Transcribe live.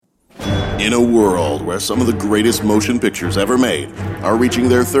In a world where some of the greatest motion pictures ever made are reaching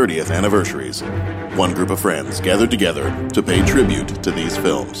their 30th anniversaries, one group of friends gathered together to pay tribute to these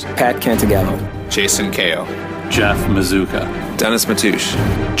films. Pat Cantagallo, Jason Kao, Jeff Mazuka, Dennis Matouche,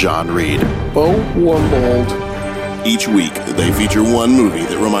 John Reed. Bo Warmbold. Each week, they feature one movie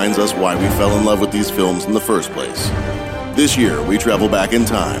that reminds us why we fell in love with these films in the first place. This year, we travel back in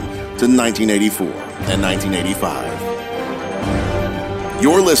time to 1984 and 1985.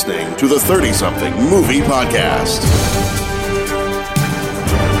 You're listening to the 30-something Movie Podcast.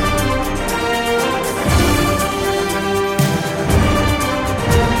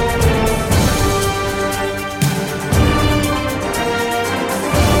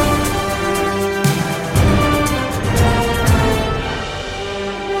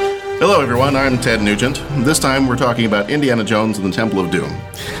 Hello everyone, I'm Ted Nugent. This time we're talking about Indiana Jones and the Temple of Doom.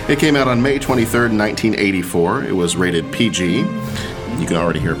 It came out on May 23rd, 1984. It was rated PG. You can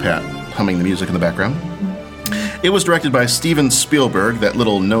already hear Pat humming the music in the background. It was directed by Steven Spielberg, that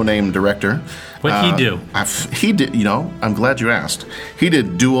little no-name director. What'd he do? He did, I'm glad you asked. He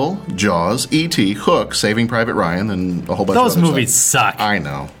did Duel, Jaws, E.T., Hook, Saving Private Ryan, and a whole bunch of other Those movies suck. I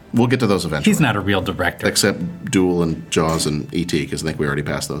know. We'll get to those eventually. He's not a real director. Except Duel and Jaws and E.T., because I think we already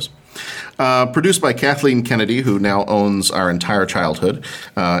passed those. Produced by Kathleen Kennedy, who now owns our entire childhood,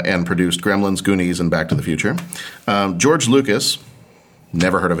 and produced Gremlins, Goonies, and Back to the Future. George Lucas,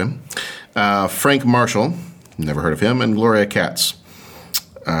 never heard of him. Frank Marshall, never heard of him. And Gloria Katz.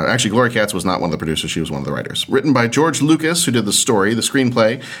 Actually, Gloria Katz was not one of the producers. She was one of the writers. Written by George Lucas, who did the story. The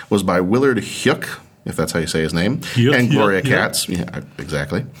screenplay was by Willard Huyck, if that's how you say his name, and Gloria Katz. Yeah,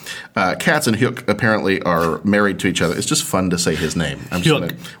 exactly. Katz and Huyck apparently are married to each other. It's just fun to say his name. We're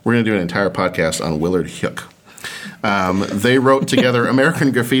going to do an entire podcast on Willard Huyck. They wrote together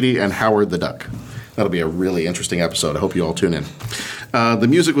American Graffiti and Howard the Duck. That'll be a really interesting episode. I hope you all tune in. The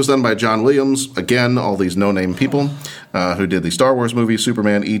music was done by John Williams. Again, all these no-name people who did the Star Wars movie,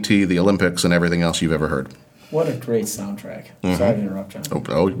 Superman, E.T., the Olympics, and everything else you've ever heard. What a great soundtrack. Mm-hmm. Sorry to interrupt, John.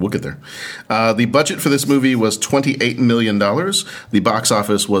 Oh, we'll get there. The budget for this movie was $28 million. The box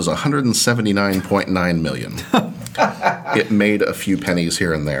office was $179.9 million. It made a few pennies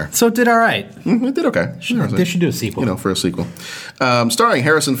here and there. So it did all right. It did okay. Sure, they should do a sequel. For a sequel. Starring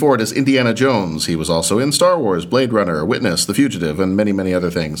Harrison Ford as Indiana Jones. He was also in Star Wars, Blade Runner, Witness, The Fugitive, and many, many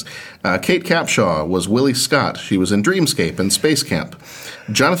other things. Kate Capshaw was Willie Scott. She was in Dreamscape and Space Camp.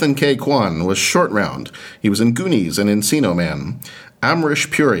 Jonathan K. Kwan was Short Round. He was in Goonies and Encino Man. Amrish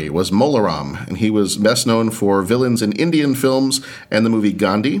Puri was Molaram, and he was best known for villains in Indian films and the movie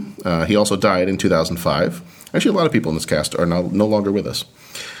Gandhi. He also died in 2005. Actually, a lot of people in this cast are no longer with us.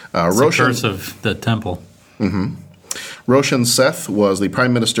 The Curse of the Temple. Mm-hmm. Roshan Seth was the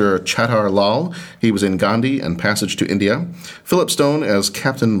Prime Minister Chattar Lal. He was in Gandhi and Passage to India. Philip Stone as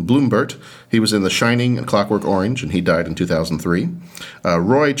Captain Bloombert. He was in The Shining and Clockwork Orange, and he died in 2003.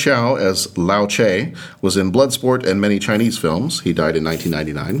 Roy Chow as Lao Che was in Bloodsport and many Chinese films. He died in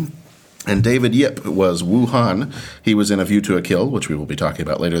 1999. And David Yip was Wu Han. He was in A View to a Kill, which we will be talking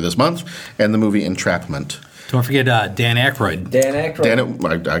about later this month, and the movie Entrapment. Don't forget Dan Aykroyd.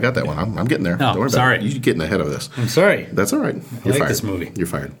 I got that one. I'm getting there. No, Don't worry sorry. about it. You're getting ahead of this. I'm sorry. That's all right. I like this movie. You're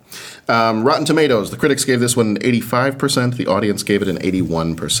fired. Rotten Tomatoes. The critics gave this one an 85%. The audience gave it an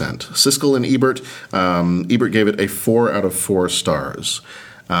 81%. Siskel and Ebert. Ebert gave it a 4 out of 4 stars.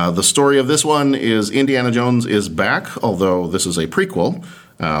 The story of this one is Indiana Jones is back, although this is a prequel.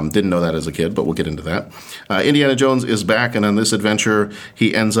 Didn't know that as a kid, but we'll get into that. Indiana Jones is back, and on this adventure,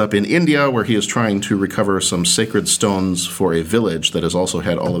 he ends up in India, where he is trying to recover some sacred stones for a village that has also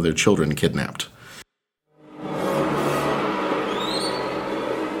had all of their children kidnapped.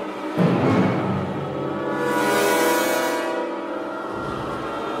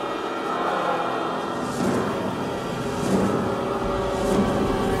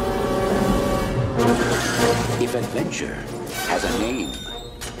 If adventure has a name,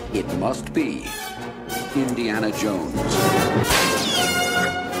 it must be Indiana Jones.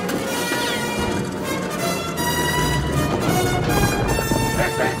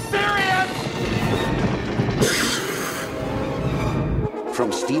 This is serious!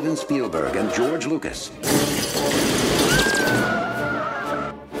 From Steven Spielberg and George Lucas,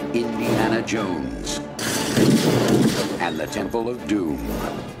 Indiana Jones and the Temple of Doom.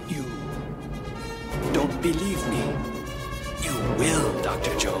 You don't believe me. You will,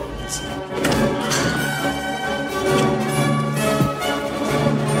 Dr. Jones.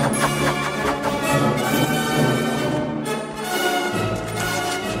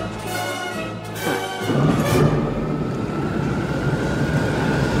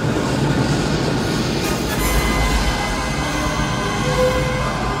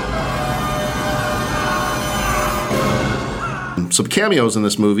 Some cameos in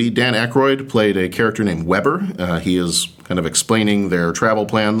this movie. Dan Aykroyd played a character named Weber. He is kind of explaining their travel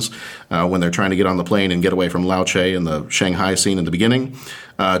plans when they're trying to get on the plane and get away from Lao Che in the Shanghai scene in the beginning.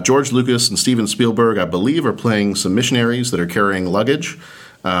 George Lucas and Steven Spielberg, I believe, are playing some missionaries that are carrying luggage.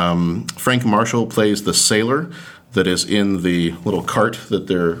 Frank Marshall plays the sailor that is in the little cart that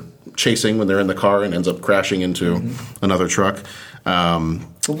they're chasing when they're in the car and ends up crashing into another truck. And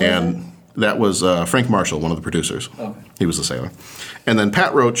that was Frank Marshall, one of the producers. Oh. He was the sailor. And then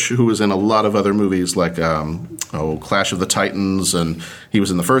Pat Roach, who was in a lot of other movies like Clash of the Titans, and he was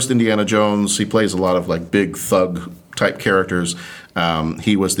in the first Indiana Jones. He plays a lot of like big thug-type characters.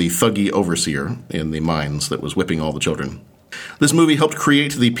 He was the thuggy overseer in the mines that was whipping all the children. This movie helped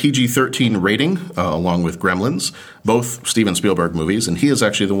create the PG-13 rating, along with Gremlins, both Steven Spielberg movies, and he is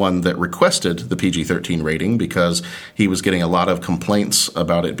actually the one that requested the PG-13 rating because he was getting a lot of complaints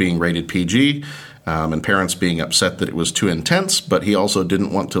about it being rated PG, and parents being upset that it was too intense, but he also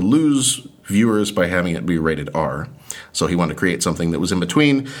didn't want to lose viewers by having it be rated R. So he wanted to create something that was in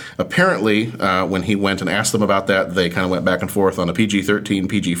between. Apparently, when he went and asked them about that, they kind of went back and forth on a PG-13,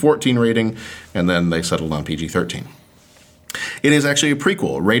 PG-14 rating, and then they settled on PG-13. It is actually a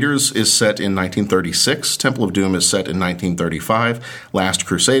prequel. Raiders is set in 1936. Temple of Doom is set in 1935. Last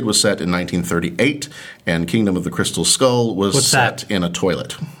Crusade was set in 1938. And Kingdom of the Crystal Skull was set in a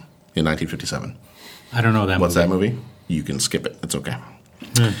toilet in 1957. I don't know that movie. What's that movie? You can skip it. It's okay.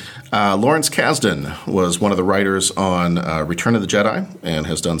 Lawrence Kasdan was one of the writers on Return of the Jedi and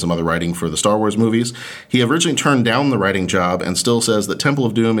has done some other writing for the Star Wars movies. He originally turned down the writing job and still says that Temple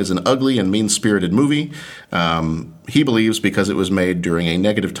of Doom is an ugly and mean-spirited movie. He believes because it was made during a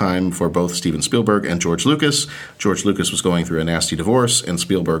negative time for both Steven Spielberg and George Lucas. George Lucas was going through a nasty divorce, and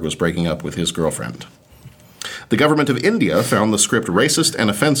Spielberg was breaking up with his girlfriend. The government of India found the script racist and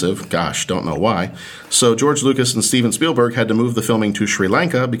offensive, gosh, don't know why, so George Lucas and Steven Spielberg had to move the filming to Sri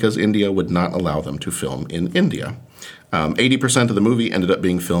Lanka because India would not allow them to film in India. 80% of the movie ended up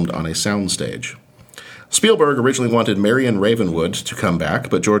being filmed on a soundstage. Spielberg originally wanted Marion Ravenwood to come back,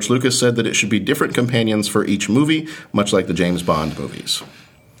 but George Lucas said that it should be different companions for each movie, much like the James Bond movies.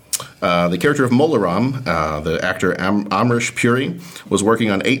 The character of Molaram, the actor Amrish Puri, was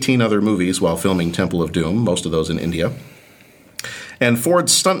working on 18 other movies while filming Temple of Doom, most of those in India. And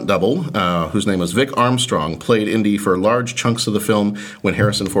Ford's stunt double, whose name was Vic Armstrong, played Indy for large chunks of the film when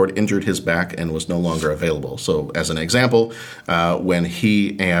Harrison Ford injured his back and was no longer available. So as an example, when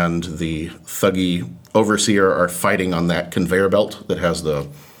he and the thuggy overseer are fighting on that conveyor belt that has the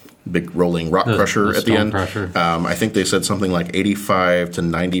big rolling rock crusher at the end. I think they said something like 85 to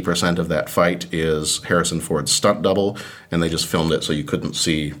 90% of that fight is Harrison Ford's stunt double, and they just filmed it so you couldn't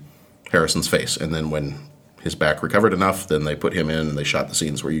see Harrison's face. And then when his back recovered enough, then they put him in and they shot the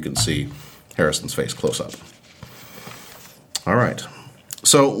scenes where you can see Harrison's face close up. All right.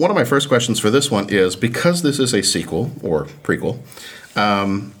 So one of my first questions for this one is, because this is a sequel or prequel,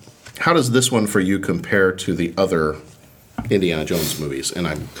 how does this one for you compare to the other Indiana Jones movies? And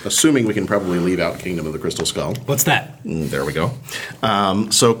I'm assuming we can probably leave out Kingdom of the Crystal Skull. What's that? There we go.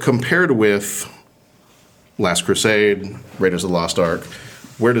 So compared with Last Crusade, Raiders of the Lost Ark,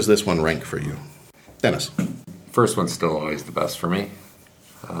 where does this one rank for you? Dennis? First one's still always the best for me.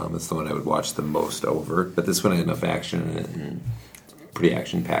 It's the one I would watch the most over. But this one had enough action in it and pretty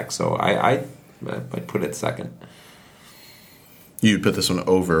action-packed. So I'd put it second. You'd put this one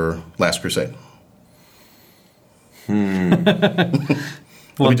over Last Crusade? Let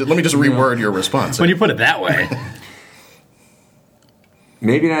me just reword your response. When you put it that way.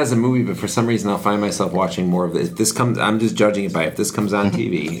 Maybe not as a movie, but for some reason I'll find myself watching more of this. If this comes, I'm just judging it by if this comes on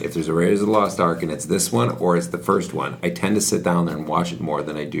TV, if there's a Raiders of the Lost Ark and it's this one or it's the first one, I tend to sit down there and watch it more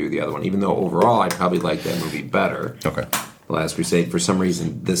than I do the other one, even though overall I probably like that movie better. Okay. The Last Crusade, for some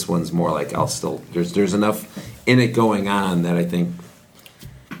reason, this one's more like I'll still, there's enough in it going on that I think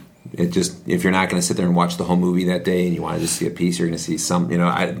it just, if you're not going to sit there and watch the whole movie that day and you want to just see a piece, you're going to see some,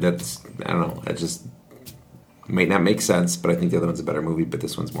 I don't know, that just might not make sense, but I think the other one's a better movie, but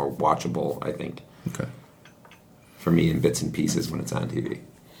this one's more watchable, I think. Okay. For me, in bits and pieces when it's on TV.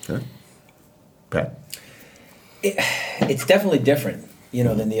 Okay. Pat? It's definitely different,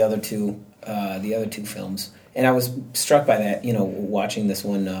 than the other two films. And I was struck by that, watching this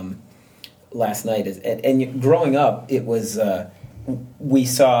one last night. And growing up, it was, we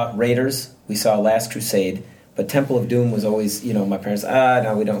saw Raiders, we saw Last Crusade, but Temple of Doom was always, my parents,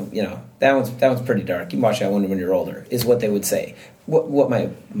 no, we don't, that one's pretty dark. You can watch that one when you're older, is what they would say. What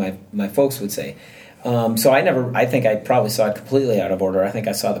my folks would say. So I think I probably saw it completely out of order. I think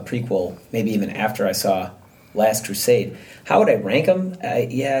I saw the prequel maybe even after I saw Last Crusade. How would I rank them?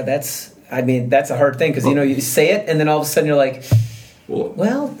 I mean, that's a hard thing because you say it and then all of a sudden you're like,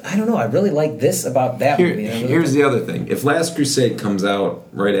 well, I don't know. I really like this about that movie. Here's the other thing. If Last Crusade comes out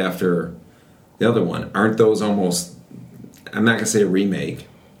right after the other one, aren't those almost, I'm not going to say a remake,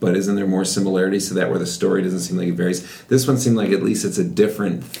 but isn't there more similarities to that where the story doesn't seem like it varies? This one seemed like at least it's a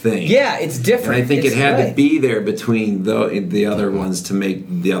different thing. Yeah, it's different. And I think it had to be there between the other ones to make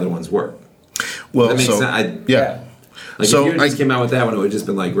the other ones work. Well, that makes sense. Yeah. Like if you just came out with that one, it would have just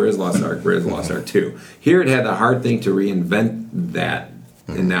been like, where's Lost Ark? Where's Lost Ark 2? Here it had the hard thing to reinvent that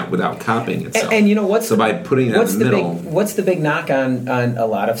and that without copying itself. And you know what's so by putting that in the middle. What's the big knock on a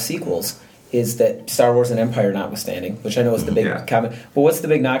lot of sequels is that Star Wars and Empire notwithstanding, which I know is the big comment, but what's the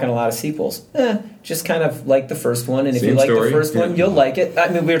big knock on a lot of sequels? Just kind of like the first one, and if you like the first one, you'll like it. I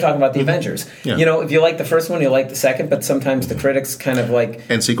mean, we were talking about the Avengers. Yeah. You know, if you like the first one, you'll like the second, but sometimes the critics kind of like...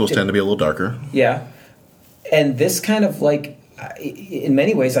 And sequels tend to be a little darker. Yeah. And this kind of like, in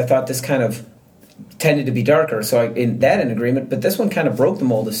many ways, I thought this kind of tended to be darker, so in agreement, but this one kind of broke the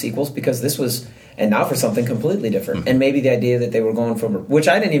mold of sequels because this was... And now for something completely different. And maybe the idea that they were going from... Which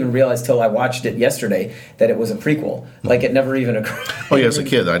I didn't even realize till I watched it yesterday, that it was a prequel. Like, it never even occurred. Oh, yeah, as a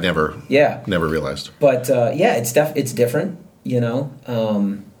kid, I never realized. But, it's different, you know.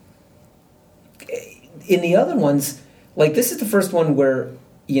 In the other ones, like, this is the first one where,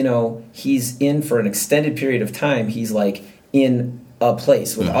 you know, he's in for an extended period of time. He's, like, in a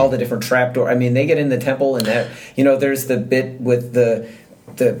place with all the different trapdoors. I mean, they get in the temple and that... You know, there's the bit with the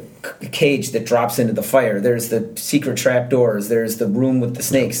cage that drops into the fire. There's the secret trapdoors. There's the room with the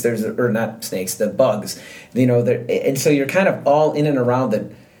snakes. Not snakes, the bugs. You know, and so you're kind of all in and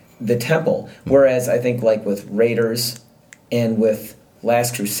around the temple. Whereas I think like with Raiders and with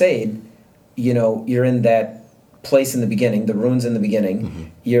Last Crusade, you know, you're in that place in the beginning, the ruins in the beginning. Mm-hmm.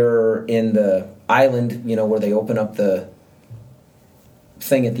 You're in the island, you know, where they open up the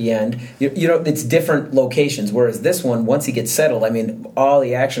thing at the end. You know, it's different locations, whereas this one, once he gets settled, I mean, all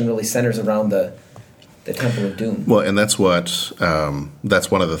the action really centers around the Temple of Doom. Well, and that's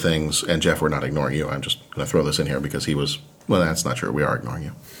that's one of the things, and Jeff, we're not ignoring you. I'm just going to throw this in here because he was, well, that's not true. We are ignoring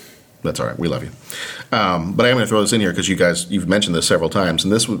you. That's all right. We love you. But I'm going to throw this in here because you've mentioned this several times,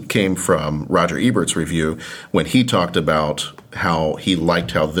 and this came from Roger Ebert's review when he talked about how he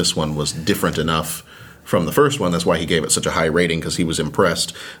liked how this one was different enough from the first one. That's why he gave it such a high rating, because he was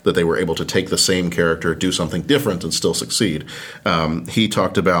impressed that they were able to take the same character, do something different, and still succeed. He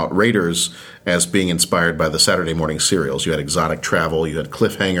talked about Raiders as being inspired by the Saturday morning serials. You had exotic travel, you had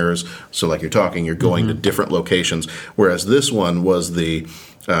cliffhangers, so like you're going to different locations, whereas this one was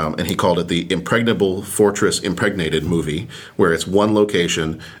and he called it the Impregnable Fortress Impregnated movie, where it's one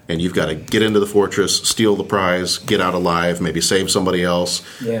location and you've got to get into the fortress, steal the prize, get out alive, maybe save somebody else.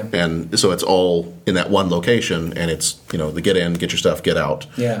 Yeah. And so it's all in that one location, and it's, you know, the get in, get your stuff, get out.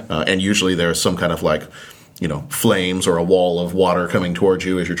 Yeah. And usually there's some kind of like, you know, flames or a wall of water coming towards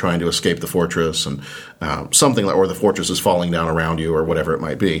you as you're trying to escape the fortress, and something like, or the fortress is falling down around you, or whatever it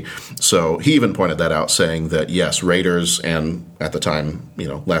might be. So he even pointed that out, saying that yes, Raiders, and at the time, you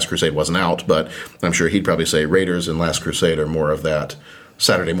know, Last Crusade wasn't out, but I'm sure he'd probably say Raiders and Last Crusade are more of that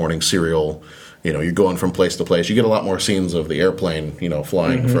Saturday morning serial. You know, you're going from place to place. You get a lot more scenes of the airplane, you know,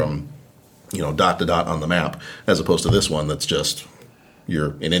 flying from, you know, dot to dot on the map, as opposed to this one that's just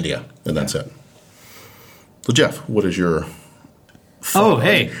you're in India and that's it. So, Jeff, what is your thought? Oh,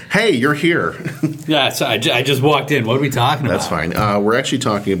 hey. Hey, you're here. Yeah, so I just walked in. What are we talking about? That's fine. We're actually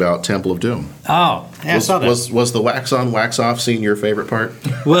talking about Temple of Doom. Oh, yeah, I saw that. Was the wax on, wax off scene your favorite part?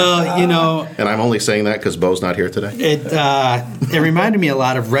 Well, you know... And I'm only saying that because Bo's not here today. It reminded me a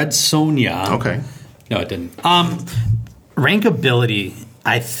lot of Red Sonja. Okay. No, it didn't. Rankability,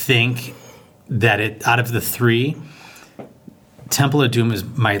 I think that out of the three, Temple of Doom is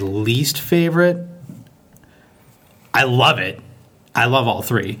my least favorite. I love it. I love all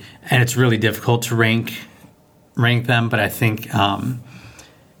three, and it's really difficult to rank them. But I think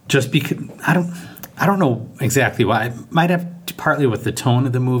just because I don't know exactly why. It might have partly with the tone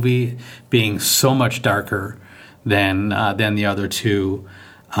of the movie being so much darker than the other two.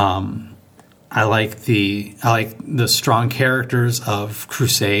 I like the strong characters of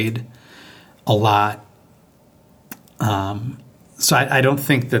Crusade a lot. So I don't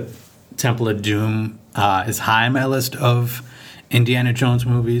think that Temple of Doom is high on my list of Indiana Jones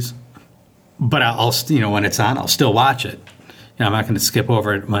movies, but I'll when it's on, I'll still watch it. You know, I'm not going to skip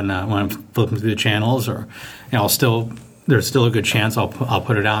over it when I'm flipping through the channels, or there's still a good chance I'll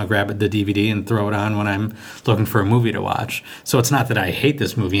put it on, grab the DVD, and throw it on when I'm looking for a movie to watch. So it's not that I hate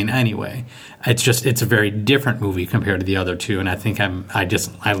this movie in any way. It's just it's a very different movie compared to the other two, and I think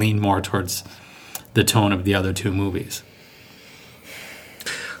I lean more towards the tone of the other two movies.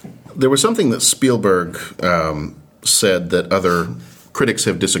 There was something that Spielberg said that other critics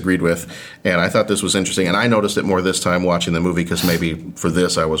have disagreed with, and I thought this was interesting, and I noticed it more this time watching the movie because maybe for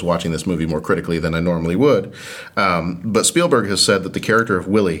this I was watching this movie more critically than I normally would. But Spielberg has said that the character of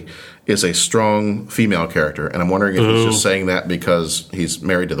Willie is a strong female character, and I'm wondering if he's just saying that because he's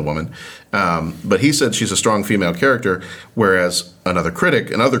married to the woman. But he said she's a strong female character, whereas another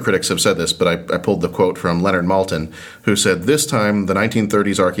critic, and other critics have said this, but I pulled the quote from Leonard Maltin, who said, "This time, the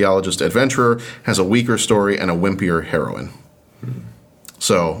 1930s archaeologist adventurer has a weaker story and a wimpier heroine."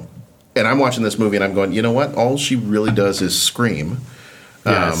 So, and I'm watching this movie and I'm going, you know what? All she really does is scream.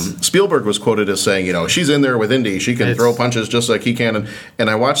 Yes. Spielberg was quoted as saying, you know, she's in there with Indy. She can throw punches just like he can. And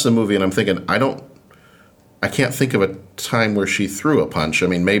I watched the movie and I'm thinking, I can't think of a time where she threw a punch. I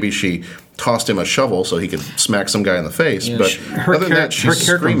mean, maybe she tossed him a shovel so he could smack some guy in the face. Yeah, but her other than that, she's her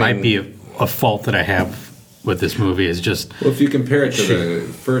character screaming. might be a fault that I have with this movie is just Well, if you compare it to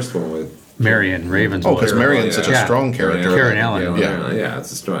the first one with Marion Ravenswood. Oh, because Marion's such a Yeah. strong character. Karen Allen. Yeah,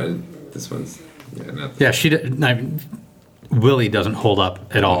 it's a strong. This one's not Yeah, Willie doesn't hold up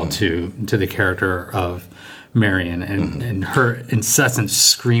at all to the character of Marion, and her incessant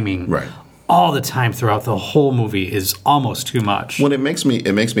screaming Right. all the time throughout the whole movie is almost too much. When it makes me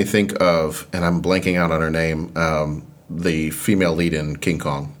think of, and I'm blanking out on her name, the female lead in King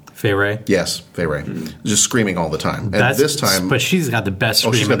Kong. Fay Wray? Yes, Fay Wray. Just screaming all the time. And That's- this time, but she's got the best she's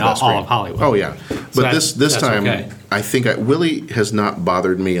scream got in the best all scream. of Hollywood. Oh yeah, but that's this time, okay. I think Willie has not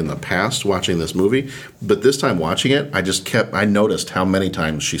bothered me in the past watching this movie, but this time watching it, I noticed how many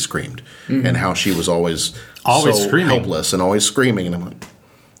times she screamed and how she was always so screaming, helpless and always screaming, and I'm like,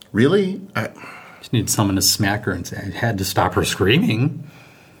 really? Just need someone to smack her and say, I had to stop her screaming.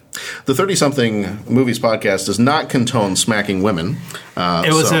 The 30-something Movies podcast does not condone smacking women.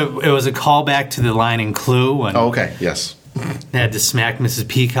 It was a callback to the line in Clue when Oh, okay, yes. they had to smack Mrs.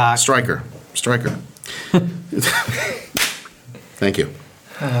 Peacock. Stryker. Thank you.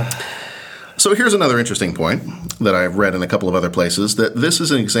 So here's another interesting point that I've read in a couple of other places, that this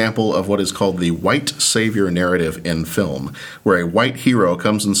is an example of what is called the white savior narrative in film, where a white hero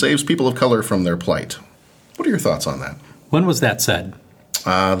comes and saves people of color from their plight. What are your thoughts on that? When was that said?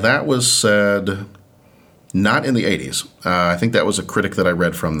 That was said not in the 80s. I think that was a critic that I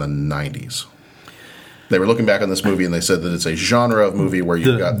read from the 90s. They were looking back on this movie and they said that it's a genre of movie where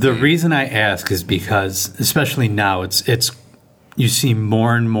you've got the reason I ask is because, especially now, it's you see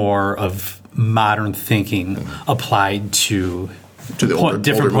more and more of modern thinking applied to the older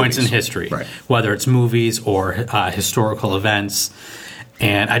different points in movies. history, Right. whether it's movies or historical events,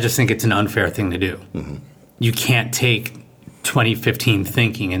 and I just think it's an unfair thing to do. Mm-hmm. You can't take 2015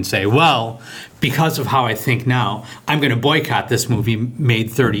 thinking and say, well, because of how I think now, I'm going to boycott this movie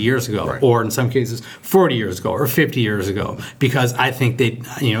made 30 years ago, Right. or in some cases 40 years ago or 50 years ago, because I think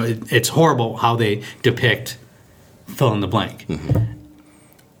it's horrible how they depict fill in the blank. Mm-hmm.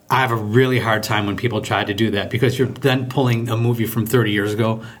 I have a really hard time when people try to do that because you're then pulling a movie from 30 years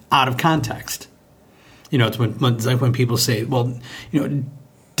ago out of context. It's when people say, well,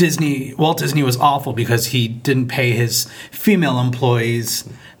 Walt Disney was awful because he didn't pay his female employees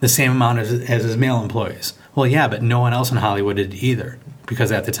the same amount as his male employees. Well, yeah, but no one else in Hollywood did either,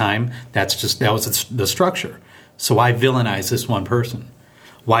 because at the time that was the structure. So why villainize this one person?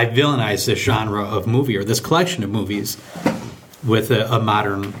 Why villainize this genre of movie or this collection of movies with a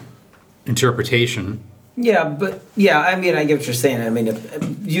modern interpretation? Yeah, I mean, I get what you're saying. I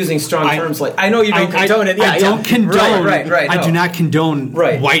mean, using strong terms like, I know you don't condone it. Yeah, I don't condone. Right. I no. do not condone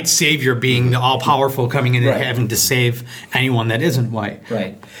white savior being the all-powerful coming in and Right. having to save anyone that isn't white.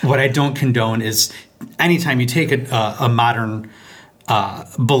 Right. What I don't condone is anytime you take a modern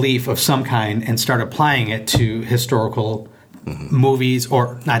belief of some kind and start applying it to historical movies,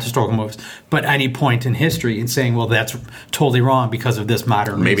 or not historical movies, but any point in history, and saying, well, that's totally wrong because of this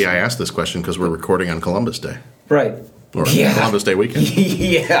modern Maybe reason. I asked this question because we're recording on Columbus Day. Right. Or Columbus Day weekend.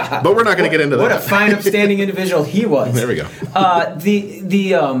 Yeah. But we're not going to get into What that. a fine, upstanding individual he was. There we go.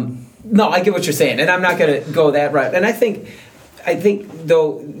 No, I get what you're saying, and I'm not going to go that route. And I think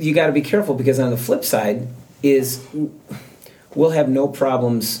though you got to be careful, because on the flip side is we'll have no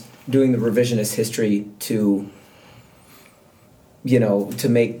problems doing the revisionist history to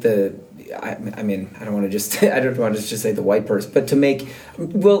make the. I mean, I don't want to just say the white person, but to make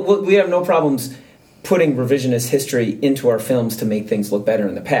we have no problems putting revisionist history into our films to make things look better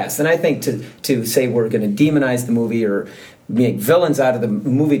in the past. And I think to say we're going to demonize the movie or make villains out of the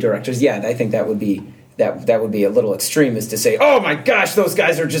movie directors, yeah, I think that would be a little extreme, is to say, oh my gosh, those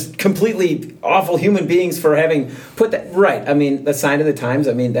guys are just completely awful human beings for having put that right. I mean, the sign of the times.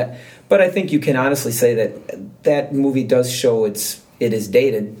 I mean that, but I think you can honestly say that movie does show its it is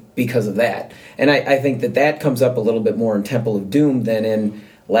dated because of that. And I think that comes up a little bit more in Temple of Doom than in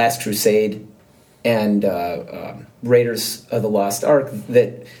Last Crusade and Raiders of the Lost Ark.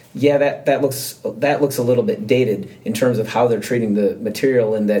 That looks a little bit dated in terms of how they're treating the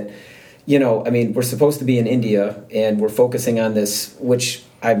material, and that, you know, I mean, we're supposed to be in India and we're focusing on this, which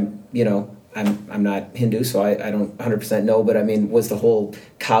I'm not Hindu, so I don't 100% know, but I mean, was the whole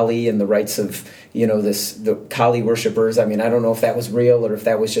Kali and the rights of, you know, the Kali worshippers, I mean, I don't know if that was real or if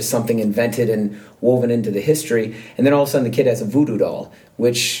that was just something invented and woven into the history. And then all of a sudden the kid has a voodoo doll,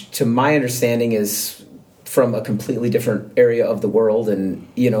 which to my understanding is from a completely different area of the world, and,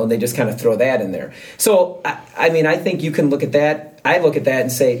 you know, they just kind of throw that in there. So, I mean, I think you can look at that, I look at that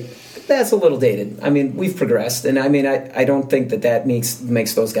and say, that's a little dated. I mean, we've progressed, and I mean, I don't think that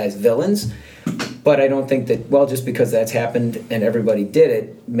makes those guys villains, but I don't think that, well, just because that's happened and everybody did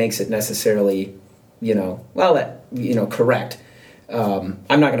it makes it necessarily, you know, correct. I'm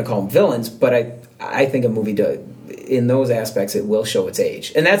not going to call them villains, but I think a movie in those aspects, it will show its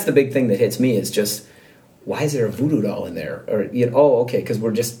age, and that's the big thing that hits me is just, why is there a voodoo doll in there? Or, you know, oh, okay, because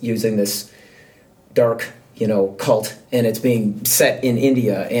we're just using this dark, you know, cult, and it's being set in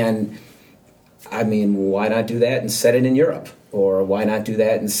India, and I mean, why not do that and set it in Europe, or why not do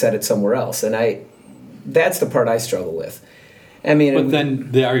that and set it somewhere else? And that's the part I struggle with. I mean, but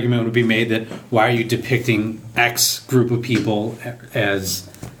then the argument would be made that why are you depicting X group of people as,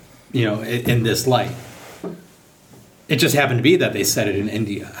 you know, in this light? It just happened to be that they set it in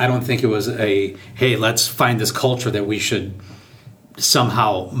India. I don't think it was hey, let's find this culture that we should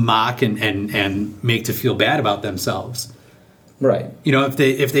somehow mock and make to feel bad about themselves. Right. You know, if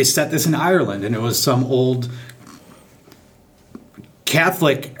they set this in Ireland and it was some old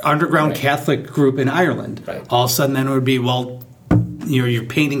Catholic, underground Catholic group in Ireland, all of a sudden then it would be, well, you know, you're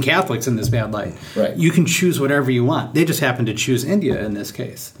painting Catholics in this bad light. Right. You can choose whatever you want. They just happen to choose India in this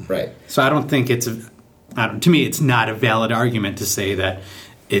case. Right. So I don't think to me, it's not a valid argument to say that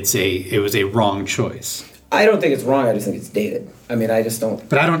it was a wrong choice. I don't think it's wrong. I just think it's dated. I mean, I just don't.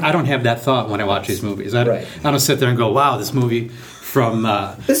 But I don't have that thought when I watch these movies. I don't sit there and go, wow, this movie from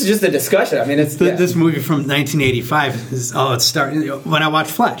this is just a discussion. I mean, it's this movie from 1985 is it's starting. When I watch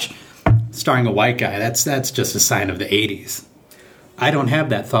Fletch, starring a white guy, that's just a sign of the 80s. I don't have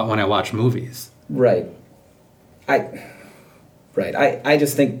that thought when I watch movies. Right. I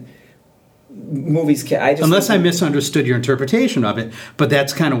just think movies unless I misunderstood your interpretation of it, but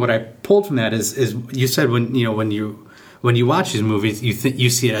that's kind of what I pulled from that is you said when you watch these movies you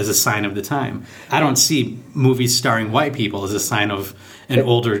see it as a sign of the time. I don't see movies starring white people as a sign of an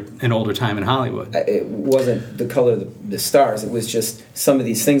older time in Hollywood. It wasn't the color of the stars. It was just some of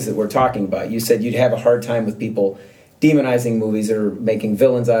these things that we're talking about. You said you'd have a hard time with people demonizing movies or making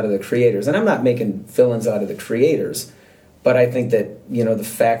villains out of the creators, and I'm not making villains out of the creators, but I think that, you know, the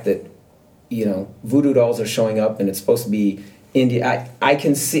fact that, you know, voodoo dolls are showing up and it's supposed to be India. I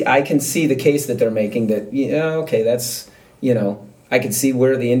can see the case that they're making that, yeah, okay, that's, you know, I can see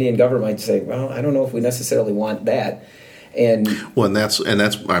where the Indian government might say, well, I don't know if we necessarily want that. And that's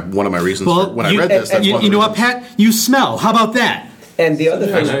one of my reasons when I read this. That's you know what, Pat? You smell. How about that? And the other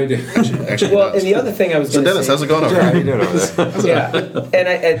thing, actually, and the other thing I was going to say, Dennis, how's it going over there? Yeah,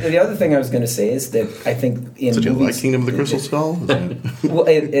 and the other thing I was going to say is that I think in Did you movies, like Kingdom of the Crystal Skull? Well,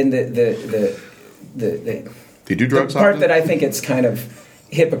 and the do you do drugs? The part often? that I think it's kind of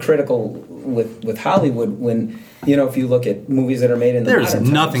hypocritical with Hollywood, when, you know, if you look at movies that are made in the there's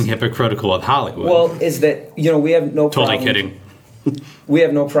modern nothing times, hypocritical with Hollywood. well, is that, you know, we have no totally problems, kidding. we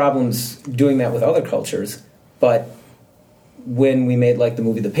have no problems doing that with other cultures, but when we made, like, the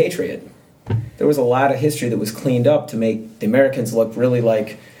movie The Patriot, there was a lot of history that was cleaned up to make the Americans look really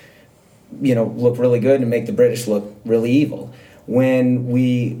look really good and make the British look really evil. When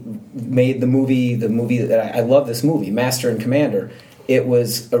we made the movie that I love this movie, Master and Commander, it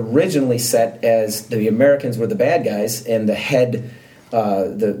was originally set as the Americans were the bad guys and the head,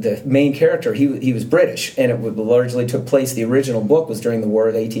 the main character, he was British, and it largely took place, the original book was during the War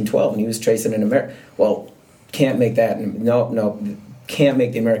of 1812, and he was chasing an American. Well, can't make that. No, can't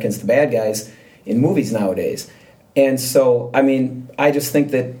make the Americans the bad guys in movies nowadays. And so, I mean, I just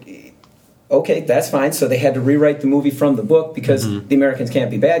think that, okay, that's fine. So they had to rewrite the movie from the book because the Americans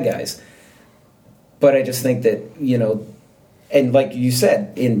can't be bad guys. But I just think that, you know, and like you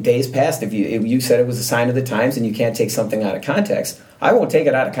said, in days past, if you said it was a sign of the times and you can't take something out of context, I won't take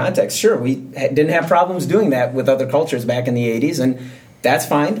it out of context. Sure, we didn't have problems doing that with other cultures back in the 80s, and that's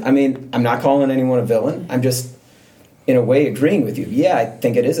fine. I mean, I'm not calling anyone a villain. I'm just, in a way, agreeing with you. Yeah, I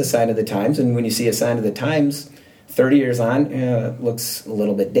think it is a sign of the times, and when you see a sign of the times 30 years on, it looks a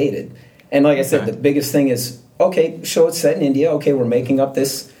little bit dated. And like I said, the biggest thing is, okay, show it's set in India. Okay, we're making up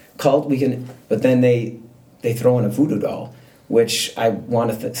this cult. But then they throw in a voodoo doll, which I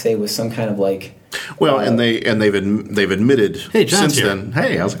want to say was some kind of like. Well, and they've admitted Hey, John's since here. then.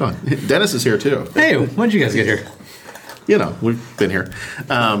 Hey, how's it going? Dennis is here too. Hey, when did you guys get here? You know, we've been here.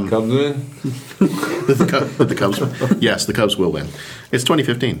 Cubs win? The Cubs. Yes, the Cubs will win. It's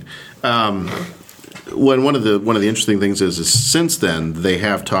 2015. When one of the interesting things is since then they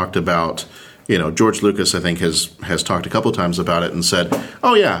have talked about. George Lucas, I think, has talked a couple of times about it and said,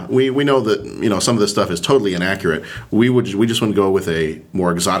 "Oh yeah, we know that some of this stuff is totally inaccurate. We just want to go with a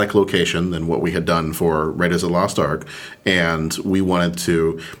more exotic location than what we had done for Raiders of the Lost Ark, and we wanted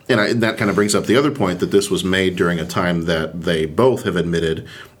to." And that kind of brings up the other point that this was made during a time that they both have admitted,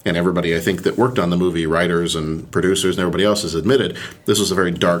 and everybody I think that worked on the movie, writers and producers and everybody else has admitted, this was a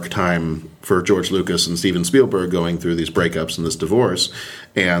very dark time for George Lucas and Steven Spielberg going through these breakups and this divorce,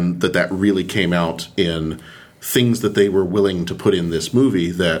 and that really came out in things that they were willing to put in this movie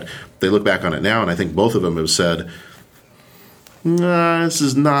that they look back on it now, and I think both of them have said, this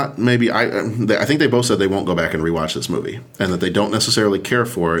is not maybe... I think they both said they won't go back and rewatch this movie, and that they don't necessarily care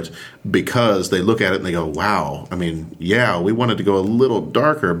for it because they look at it and they go, wow, I mean, yeah, we wanted to go a little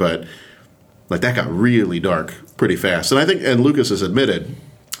darker, but like that got really dark pretty fast. And I think, and Lucas has admitted,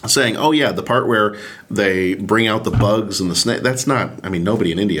 saying, oh yeah, the part where they bring out the bugs and the snake, that's not, I mean,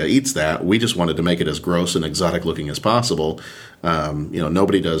 nobody in India eats that. We just wanted to make it as gross and exotic looking as possible.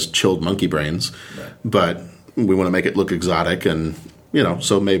 Nobody does chilled monkey brains, right. But we want to make it look exotic, and,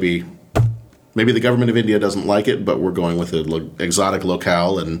 so maybe the government of India doesn't like it, but we're going with an exotic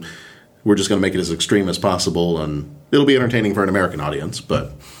locale, and we're just going to make it as extreme as possible, and it'll be entertaining for an American audience.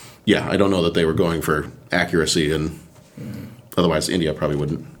 But yeah, I don't know that they were going for accuracy, and otherwise India probably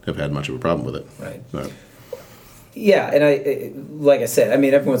wouldn't have had much of a problem with it. Right. But. Yeah, and like I said, I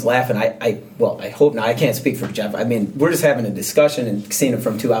mean, everyone's laughing. I hope not. I can't speak for Jeff. I mean, we're just having a discussion and seeing it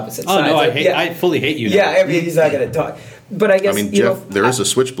from two opposite sides. Oh, no, I fully hate you now. Yeah, I mean, he's not going to talk. But I guess, Jeff, there is a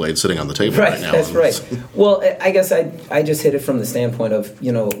switchblade sitting on the table right now. That's right. Well, I guess I just hit it from the standpoint of,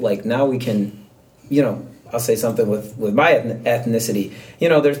 like now we can, I'll say something with my ethnicity.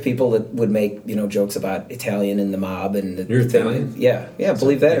 There's people that would make, jokes about Italian and the mob. And You're Italian? Yeah,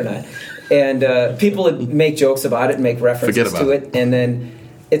 believe that or not. And people would make jokes about it and make references to it. And then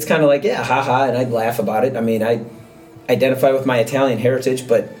it's kind of like, yeah, haha, and I'd laugh about it. I mean, I identify with my Italian heritage,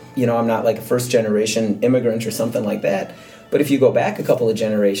 but, I'm not like a first-generation immigrant or something like that. But if you go back a couple of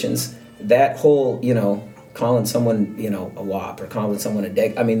generations, that whole, calling someone, a wop or calling someone a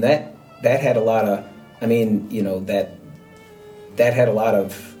dick, I mean, that had a lot of... I mean, that had a lot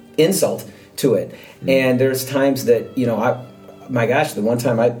of insult to it. Mm-hmm. And there's times that, my gosh, the one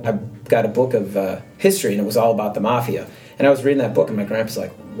time I got a book of history, and it was all about the mafia. And I was reading that book, and my grandpa's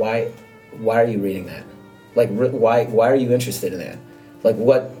like, why are you reading that? Like, why are you interested in that? Like,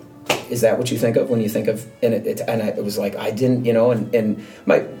 what is that what you think of when you think of... And it was like, I didn't, and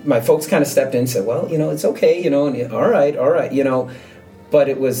my folks kind of stepped in and said, well, it's okay, and all right, But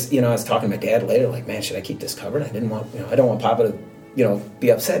it was, I was talking to my dad later, like, man, should I keep this covered? I didn't want, I don't want Papa to, be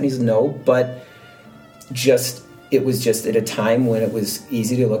upset. And he said, no, but it was just at a time when it was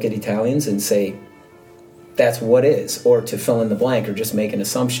easy to look at Italians and say, that's what is, or to fill in the blank, or just make an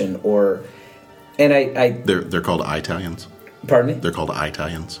assumption, and They're called Italians. Pardon me? They're called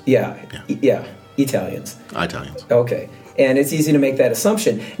Italians. Yeah, Italians. Italians. Okay. And it's easy to make that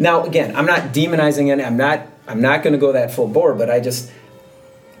assumption. Now, again, I'm not demonizing it. I'm not going to go that full bore, but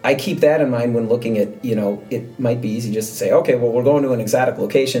I keep that in mind when looking at, it might be easy just to say, okay, well, we're going to an exotic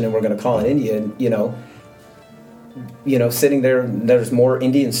location and we're going to call it India. And, sitting there, there's more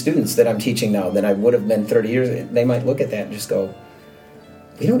Indian students that I'm teaching now than I would have been 30 years ago. They might look at that and just go,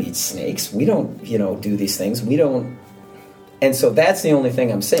 we don't eat snakes. We don't, do these things. We don't. And so that's the only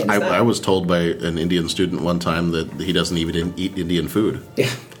thing I'm saying. I was told by an Indian student one time that he doesn't even eat Indian food. Yeah.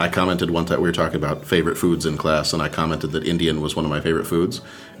 I commented one time, we were talking about favorite foods in class, and I commented that Indian was one of my favorite foods.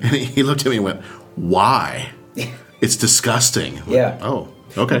 And he looked at me and went, why? It's disgusting. Yeah. Oh,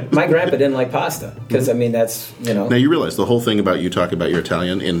 okay. My grandpa didn't like pasta because, that's, Now, you realize the whole thing about you talking about your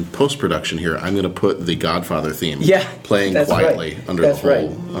Italian, in post-production here, I'm going to put the Godfather theme playing quietly under the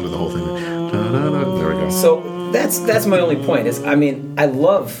whole thing. There we go. So that's my only point is, I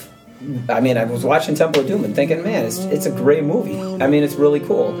was watching Temple of Doom and thinking, man, it's a great movie. It's really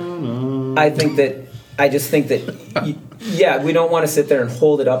cool. I just think that, we don't want to sit there and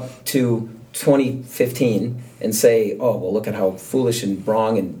hold it up to 2015 and say, oh, well, look at how foolish and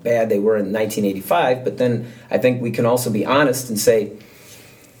wrong and bad they were in 1985. But then I think we can also be honest and say,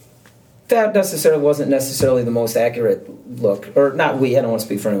 that necessarily wasn't necessarily the most accurate look, or not. I don't want to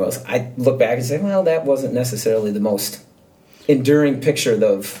speak for anyone else. I look back and say, well, that wasn't necessarily the most enduring picture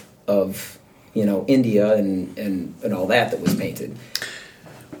of India and all that was painted.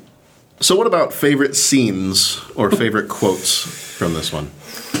 So, what about favorite scenes or favorite quotes from this one?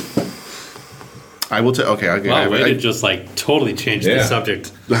 I will tell. Okay, wow, way to just totally change the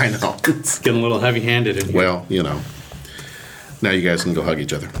subject. I know. It's getting a little heavy-handed in here. Well, now you guys can go hug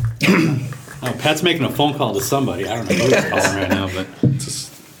each other. Oh, Pat's making a phone call to somebody. I don't know who he's calling right now, but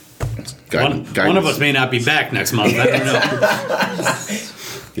one of us may not be back next month. I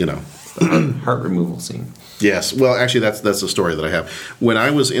don't know. Heart removal scene. Yes. Well, actually, that's the story that I have. When I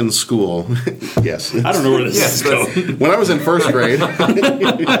was in school, yes. I don't know where this is going. When I was in first grade,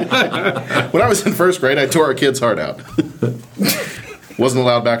 I tore a kid's heart out. Wasn't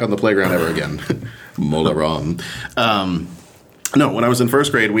allowed back on the playground ever again. Mola Ram. No, when I was in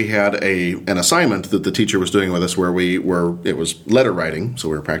first grade, we had an assignment that the teacher was doing with us where it was letter writing, so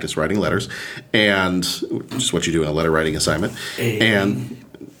we were practice writing letters, and just what you do in a letter writing assignment. And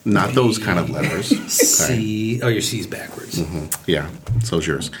not those kind of letters. C. Oh, your C's backwards. Mm-hmm. Yeah, so's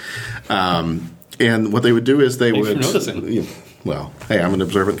yours. And what they would do is they Thanks would... for noticing. Well, hey, I'm an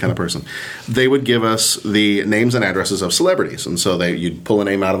observant kind of person. They would give us the names and addresses of celebrities. And so you'd pull a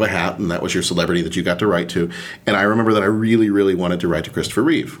name out of a hat, and that was your celebrity that you got to write to. And I remember that I really, really wanted to write to Christopher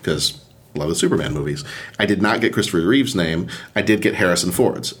Reeve, because I love the Superman movies. I did not get Christopher Reeve's name. I did get Harrison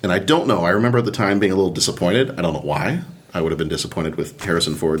Ford's. And I don't know. I remember at the time being a little disappointed. I don't know why. I would have been disappointed with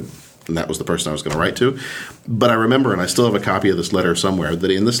Harrison Ford, and that was the person I was going to write to. But I remember, and I still have a copy of this letter somewhere,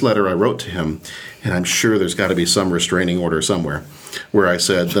 that in this letter I wrote to him, and I'm sure there's got to be some restraining order somewhere, where I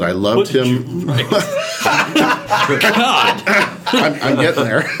said that I loved him. God. I'm getting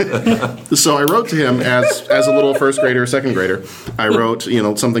there. So I wrote to him as a little first grader, second grader. I wrote,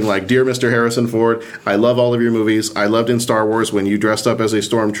 something like, "Dear Mr. Harrison Ford, I love all of your movies. I loved in Star Wars when you dressed up as a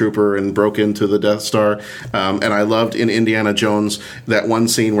stormtrooper and broke into the Death Star. And I loved in Indiana Jones that one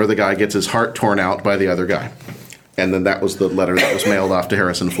scene where the guy gets his heart torn out by the other guy." And then that was the letter that was mailed off to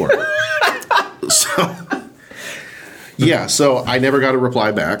Harrison Ford. So I never got a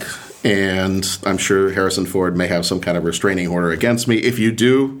reply back. And I'm sure Harrison Ford may have some kind of restraining order against me. If you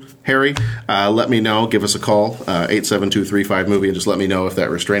do, Harry, let me know. Give us a call, 872-35-MOVIE, and just let me know if that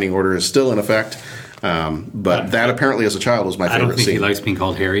restraining order is still in effect. But that apparently as a child was my favorite scene. I don't think he likes being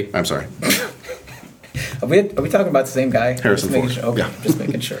called Harry. I'm sorry. Are we talking about the same guy? Harrison Ford. Sure. Okay, Yeah. just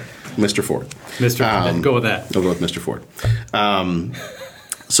making sure. Mr. Ford. Mr. Ford. Go with that. I'll go with Mr. Ford.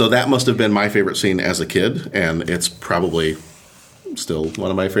 So that must have been my favorite scene as a kid, and it's probably still one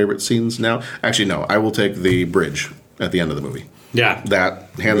of my favorite scenes now. Actually, no. I will take the bridge at the end of the movie. Yeah. That,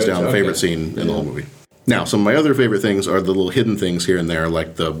 hands down, the favorite scene in the whole movie. Now, some of my other favorite things are the little hidden things here and there,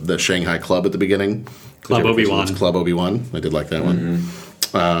 like the Shanghai Club at the beginning. Club Obi-Wan. Club Obi-Wan. I did like that one.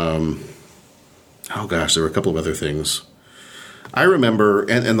 Oh, gosh, there were a couple of other things. I remember,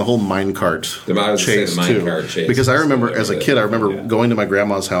 and the whole minecart chase, too. Because I remember, as a kid, going to my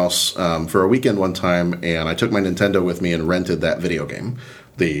grandma's house for a weekend one time, and I took my Nintendo with me and rented that video game,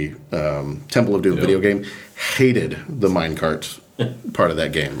 the Temple of Doom video game. Hated the minecart part of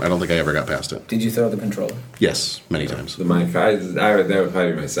that game. I don't think I ever got past it. Did you throw the controller? Yes, many times. The minecart, that would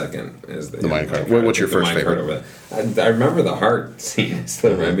probably be my second. Is the minecart. What's your first favorite? I remember the heart scene.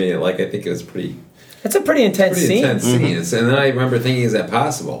 I mean, I think it was pretty... It's a pretty intense scene. And then I remember thinking, is that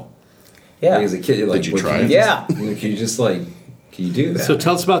possible? Yeah. As a kid, you're like, did you try? Can you just can you do that? So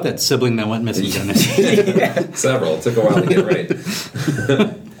tell us about that sibling that went missing, Dennis. Several. It took a while to get right.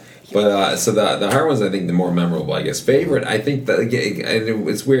 But so the hard ones, I think, the more memorable, I guess. Favorite, I think that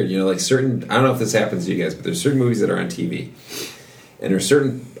it's weird, certain. I don't know if this happens to you guys, but there's certain movies that are on TV, and there's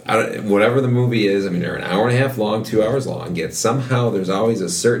certain. Whatever the movie is, they're an hour and a half long, 2 hours long, yet somehow there's always a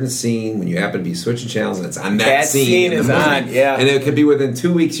certain scene when you happen to be switching channels and it's on that scene is on, yeah. And it could be within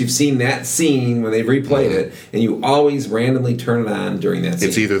 2 weeks you've seen that scene when they've replayed it, and you always randomly turn it on during that scene.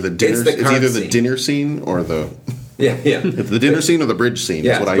 It's either the dinner scene or the... Yeah. It's the dinner scene or the bridge scene.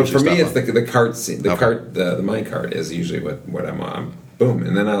 Yeah, is what I but for me, it's on. the cart scene. The cart, the mine cart is usually what I'm on. Boom,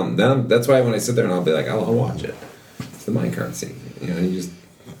 and then that's why when I sit there and I'll be like, I'll watch it. It's the mine cart scene. You just...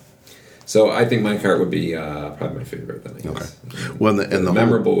 So I think minecart would be probably my favorite. Then I guess. Okay. Well, the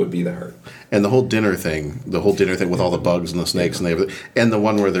memorable would be the heart. And the whole dinner thing with all the bugs and the snakes and everything, and the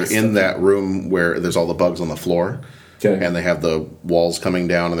one where they're in that room where there's all the bugs on the floor, and they have the walls coming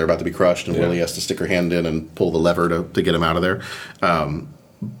down and they're about to be crushed, and Willie has to stick her hand in and pull the lever to get them out of there.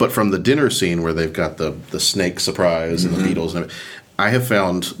 But from the dinner scene where they've got the snake surprise and the beetles and everything, I have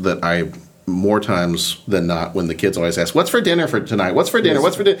found that more times than not when the kids always ask, "What's for dinner for tonight? What's for dinner?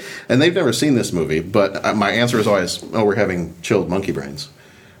 What's for dinner?" And they've never seen this movie, but my answer is always, "Oh, we're having chilled monkey brains."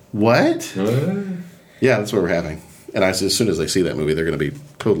 What? Yeah, that's what we're having. And as soon as they see that movie, they're going to be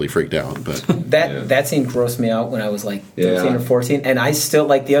totally freaked out. But that scene grossed me out when I was like 13 or 14, and I still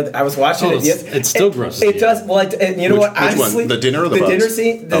like the other. I was watching it. It still grosses It you does. Well, and you know what? Which Honestly, one? The dinner or the bugs? dinner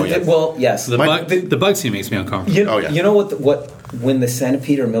scene? Well, yes. The bug scene makes me uncomfortable. You know what? When the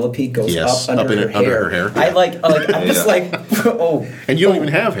centipede or millipede goes up under her hair, Yeah. I like. I'm just like, oh. And you don't even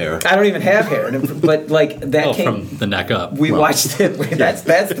have hair. I don't even have hair, but like that came from the neck up. We watched it. That's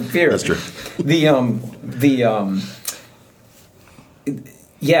the fear. That's true.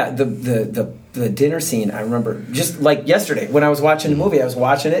 The dinner scene, I remember just like yesterday when I was watching the movie. I was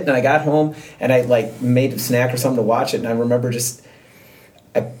watching it and I got home and I like made a snack or something to watch it, and I remember I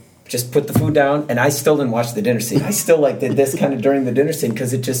just put the food down and I still didn't watch the dinner scene. I still like did this kind of during the dinner scene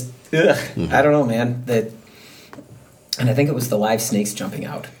because it just I don't know, man. And I think it was the live snakes jumping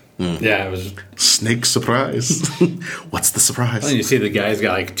out. Yeah, it was snake surprise. What's the surprise? And you see the guy's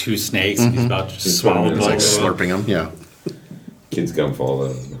got like 2 snakes and he's about to swallow He's like slurping them. Yeah. Kids gum fall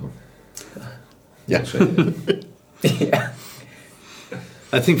out. Yeah. Yeah.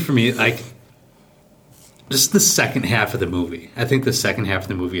 I think for me, like, just the second half of the movie. I think the second half of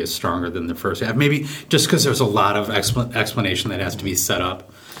the movie is stronger than the first half. Maybe just because there's a lot of explanation that has to be set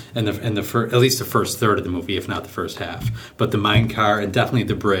up in at least the first third of the movie, if not the first half. But the mine car and definitely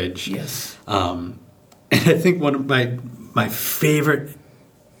the bridge. Yes. And I think one of my favorite,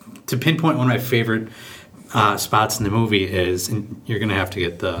 to pinpoint one of my favorite spots in the movie is, and you're going to have to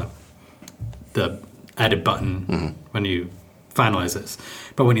get the edit button when you finalize this.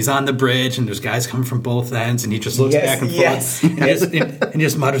 But when he's on the bridge and there's guys coming from both ends and he just looks back and forth and he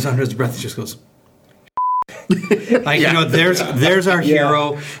just mutters under his breath and just goes, like, you know, there's our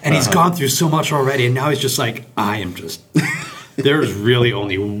hero and he's gone through so much already and now he's just like, there's really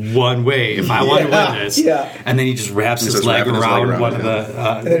only one way if I want to win this. Yeah. And then he just wraps his leg around one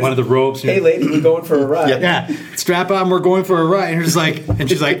of the ropes. Hey, lady, we're going for a ride. Yeah. Strap on, we're going for a ride. And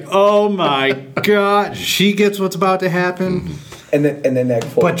she's like, oh my God, she gets what's about to happen. And then that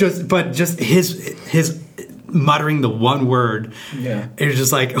quote. But just his muttering the one word. Yeah. It's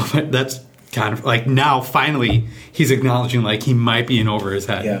just like, that's kind of like, now finally he's acknowledging like he might be in over his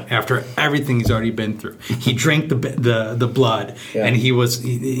head after everything he's already been through. He drank the blood and he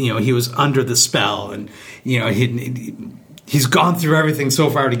was under the spell, and you know he's gone through everything so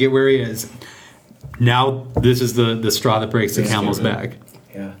far to get where he is. Now this is the straw that breaks the camel's back.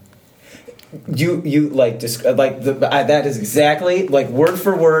 Yeah. You like that is exactly like word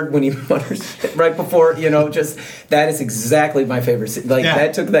for word when he mutters right before, you know, just that is exactly my favorite scene. Like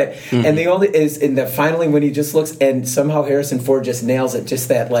that took that and the only is in that finally when he just looks and somehow Harrison Ford just nails it, just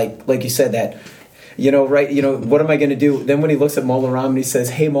that like you said that, you know, right, you know, what am I going to do? Then when he looks at Mola Ram and he says,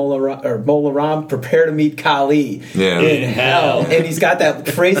 "Hey Mola Ram, prepare to meet Kali in hell," and he's got that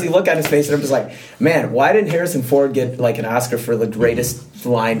crazy look on his face, and I'm just like, man, why didn't Harrison Ford get like an Oscar for the greatest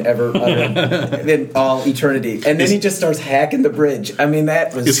line ever uttered in all eternity? And then he just starts hacking the bridge. I mean,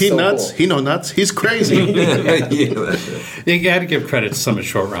 that was he so nuts? Cool. He no nuts. He's crazy. You got to give credit to some of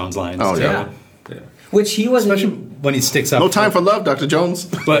Short Round's lines. Oh too. yeah. Which he wasn't. Especially when he sticks up. No time for love, Dr. Jones.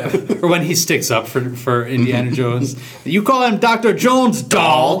 Or when he sticks up for Indiana Jones. You call him Dr. Jones,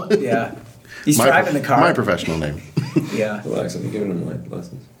 doll. Yeah. He's driving the car. My professional name. Yeah. Relax, I'm giving him life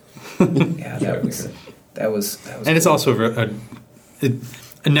lessons. Yeah, that was. And cool. it's also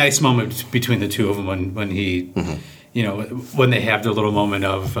a nice moment between the two of them when he, you know, when they have their little moment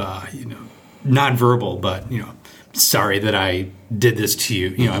of, you know, nonverbal, but, you know, sorry that I did this to you.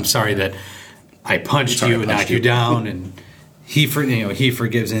 You know, I'm sorry that I punched you and knocked you down, and he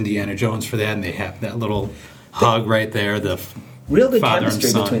forgives Indiana Jones for that, and they have that little hug right there. The real good father chemistry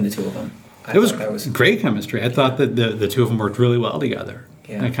and son. between the two of them. It was great chemistry. I thought that the two of them worked really well together.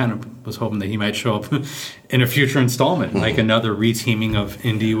 Yeah. I kind of was hoping that he might show up in a future installment, like another reteaming of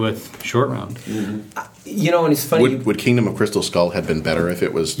Indy with Short Round. You know, and it's funny. Would Kingdom of Crystal Skull have been better if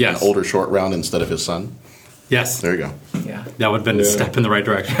it was an older Short Round instead of his son? Yes. There you go. Yeah. That would have been a step in the right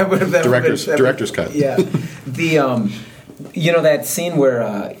direction. Director's cut. Yeah. You know, that scene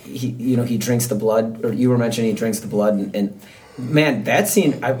where he drinks the blood, or you were mentioning he drinks the blood, and man, that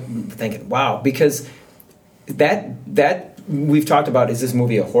scene, I'm thinking, wow, because that we've talked about, is this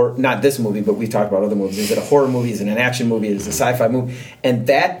movie a horror? Not this movie, but we've talked about other movies. Is it a horror movie? Is it an action movie? Is it a sci-fi movie? And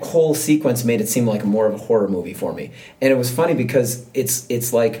that whole sequence made it seem like more of a horror movie for me. And it was funny because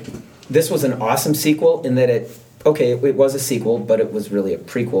it's like, this was an awesome sequel in that okay, it was a sequel, but it was really a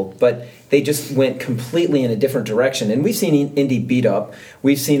prequel. But they just went completely in a different direction. And we've seen Indy beat up.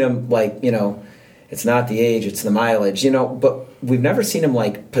 We've seen him, like, it's not the age, it's the mileage, but we've never seen him,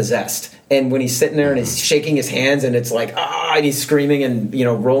 like, possessed. And when he's sitting there and he's shaking his hands and it's like, and he's screaming and,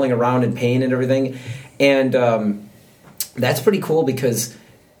 rolling around in pain and everything. And that's pretty cool because,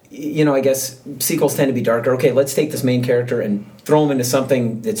 I guess sequels tend to be darker. Okay, let's take this main character and throw him into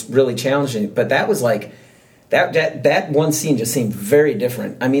something that's really challenging. But that was like, that one scene just seemed very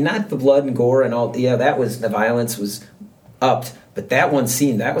different. I mean, not the blood and gore and all. Yeah, that was, the violence was upped. But that one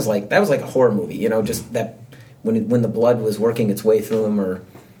scene, that was like a horror movie. Just that when the blood was working its way through him, or.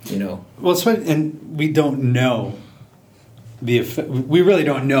 Well, it's funny, and we don't know we really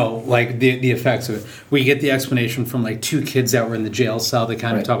don't know, like, the effects of it. We get the explanation from, like, two kids that were in the jail cell. They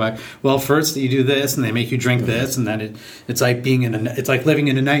kind of talk about, well, first you do this, and they make you drink this, and then it's like it's like living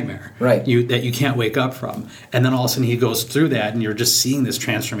in a nightmare, right? That you can't wake up from. And then all of a sudden he goes through that, and you're just seeing this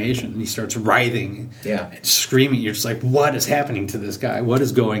transformation, and he starts writhing, and screaming. You're just like, what is happening to this guy? What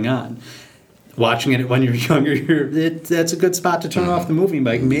is going on? Watching it when you're younger, that's a good spot to turn off the movie and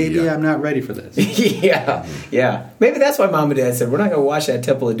be like, maybe I'm not ready for this. yeah. Maybe that's why Mom and Dad said, we're not going to watch that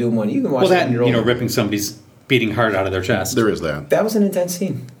Temple of Doom one. You can watch that. Ripping somebody's beating heart out of their chest. There is that. That was an intense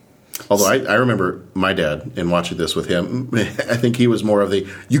scene. Although I remember my dad, in watching this with him, I think he was more of the,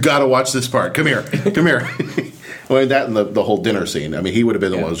 you got to watch this part. Come here. Well, that and the whole dinner scene. I mean, he would have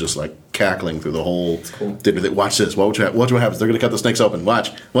been the one who was just like cackling through the whole dinner. Watch this. Watch what happens. They're going to cut the snakes open.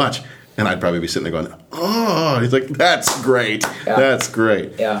 Watch. And I'd probably be sitting there going, oh, he's like, that's great. Yeah. That's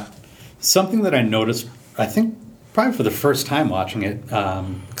great. Yeah. Something that I noticed, I think, probably for the first time watching it,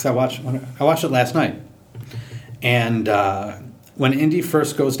 because I watched it last night. And when Indy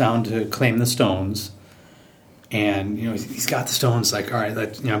first goes down to claim the stones, and he's got the stones, like, all right,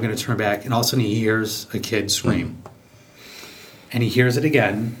 I'm going to turn back, and all of a sudden he hears a kid scream, and he hears it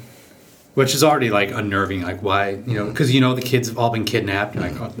again, which is already like unnerving. Like, why? Because the kids have all been kidnapped.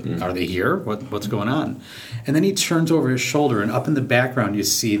 And like, are they here? What's going on? And then he turns over his shoulder, and up in the background you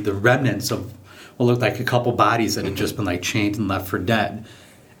see the remnants of what looked like a couple bodies that had just been like chained and left for dead.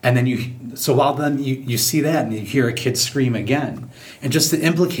 And then you see that, and you hear a kid scream again, and just the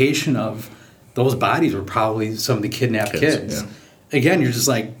implication of those bodies were probably some of the kidnapped kids. Yeah. Again, you're just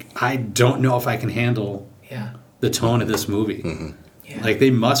like, I don't know if I can handle the tone of this movie. Mm-hmm. Yeah. Like,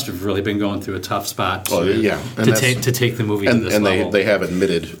 they must have really been going through a tough spot to take the movie to this level. And they have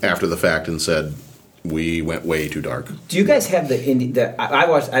admitted after the fact and said, we went way too dark. Do you guys have I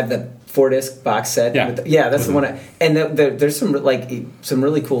have the 4-disc box set. Yeah, that's the one. There's some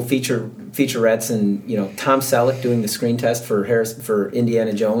really cool featurettes, and Tom Selleck doing the screen test for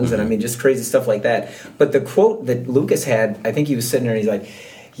Indiana Jones, and I mean, just crazy stuff like that. But the quote that Lucas had, I think he was sitting there and he's like,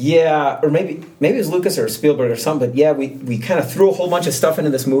 yeah, or maybe it was Lucas or Spielberg or something, but yeah, we kind of threw a whole bunch of stuff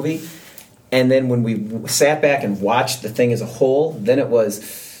into this movie, and then when we sat back and watched the thing as a whole, then it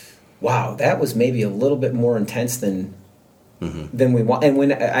was, wow, that was maybe a little bit more intense than we want. And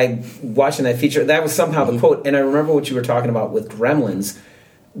when I watching that feature, that was somehow the quote. And I remember what you were talking about with Gremlins.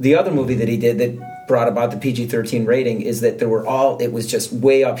 The other movie that he did that brought about the PG-13 rating is that it was just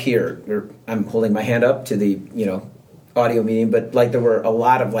way up here. I'm holding my hand up to the audio medium, but like there were a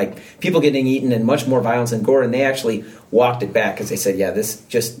lot of like people getting eaten and much more violence and gore, and they actually walked it back because they said, yeah, this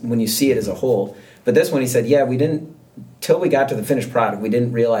just when you see it as a whole. But this one, he said, yeah, we didn't till we got to the finished product, we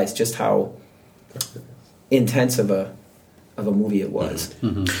didn't realize just how intense of a movie it was.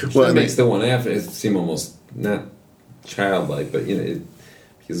 Mm-hmm. Well, it makes the one after it seem almost not childlike, but because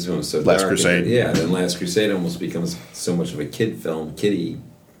this one was so Last dark. Crusade. Then Last Crusade almost becomes so much of a kid film. Kiddie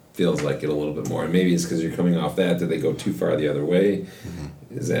feels like it a little bit more, and maybe it's because you're coming off that. Did they go too far the other way?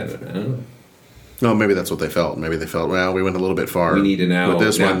 Is that I don't know. No, maybe that's what they felt. Maybe they felt, well, we went a little bit far. We need to now. With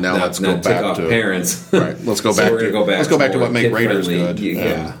this one, now let's go back to parents. Right. Let's go back. Let's go back to what made Raiders good.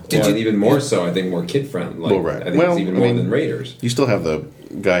 Yeah, and even more so, I think more kid friendly. Right. I think it's even more than Raiders. You still have the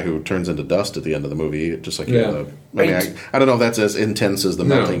guy who turns into dust at the end of the movie, just like I don't know if that's as intense as the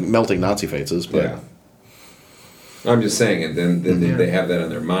melting Nazi faces, but. Yeah. I'm just saying, and then they have that on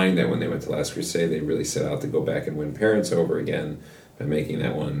their mind that when they went to Last Crusade, they really set out to go back and win parents over again by making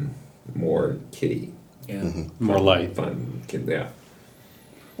that one more kiddie. Yeah. More light. Fun kid, yeah.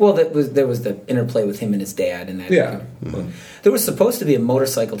 Well, there was the interplay with him and his dad, and that. Yeah. There was supposed to be a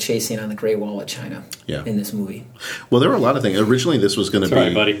motorcycle chasing on the Great Wall of China. Yeah. In this movie. Well, there were a lot of things. Originally, this was going to be.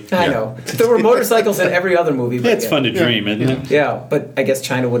 Sorry, buddy. I know there were motorcycles in every other movie. But it's fun to dream, isn't it? Yeah, but I guess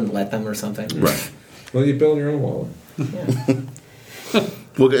China wouldn't let them or something. Right. Well, you build your own wall. Yeah.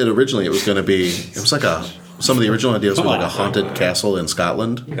 Well, originally it was going to be. It was like some of the original ideas were like a haunted castle in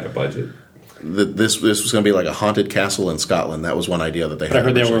Scotland. You had a budget. that this was going to be like a haunted castle in Scotland. That was one idea that they had. But I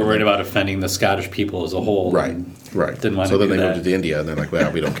heard they were originally. worried about offending the Scottish people as a whole. Right, and right. Didn't want so to then do they that. moved it to India, and they're like,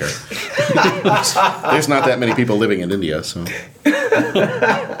 well, we don't care. There's not that many people living in India, so.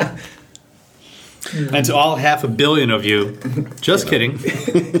 And to all 500 million of you, just kidding.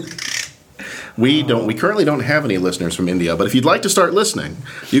 We currently don't have any listeners from India, but if you'd like to start listening,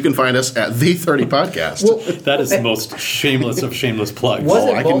 you can find us at The 30 Podcast. Well, That is the most shameless of shameless plugs. Was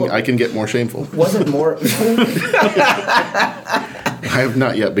it- I can get more shameful. wasn't more. I have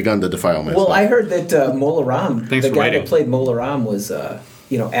not yet begun to defile myself. Well, I heard that Mola Ram, Thanks the for guy waiting. that played Mola Ram, was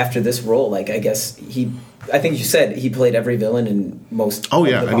after this role, like I guess I think you said he played every villain in most. Oh,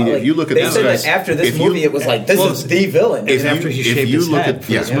 of yeah. the I mean, Bond. if you look at they this said guy's- that after this if you- movie, it was like this Well, is the villain. Even you- after he if shaved you his look head at-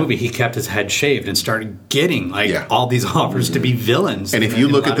 for this yeah. movie, he kept his head shaved and started getting Yeah. all these offers to be villains. And if in you a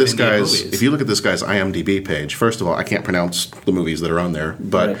look lot at of this Indian guy's, movies. if you look at this guy's IMDb page, first of all, I can't pronounce the movies that are on there,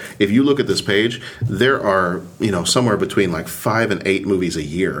 but Right. if you look at this page, there are somewhere between like 5 and 8 movies a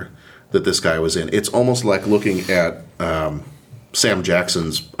year that this guy was in. It's almost like looking at Sam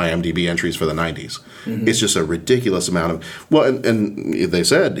Jackson's IMDb entries for the 90s. Mm-hmm. It's just a ridiculous amount of and they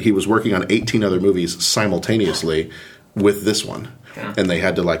said he was working on 18 other movies simultaneously with this one. Yeah. And they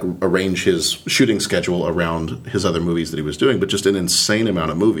had to like arrange his shooting schedule around his other movies that he was doing, but just an insane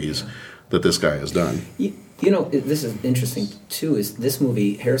amount of movies that this guy has done. This is interesting too. Is this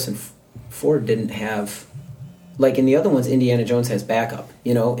movie Harrison Ford didn't have, like in the other ones, Indiana Jones has backup.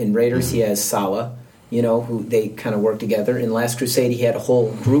 In Raiders he has Sala. Who they kind of work together. In Last Crusade he had a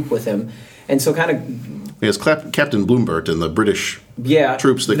whole group with him, and so kind of. He has Captain Bloombert and the British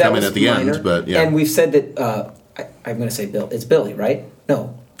troops that come in was at the minor. end, but yeah. And we've said that I'm going to say Bill. It's Billy, right?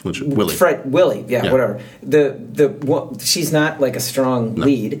 No, Willie. Willie. Yeah, Yeah. whatever. She's not like a strong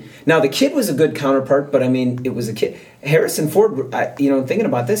lead. Now the kid was a good counterpart, but I mean it was a kid. Harrison Ford. Thinking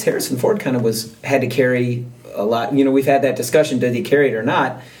about this, Harrison Ford kind of had to carry a lot. We've had that discussion: did he carry it or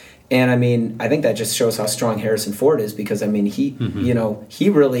not? And I mean, I think that just shows how strong Harrison Ford is because I mean he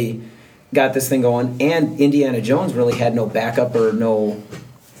really got this thing going, and Indiana Jones really had no backup or no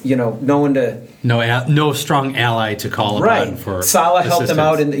one to no strong ally to call upon for Sala helped him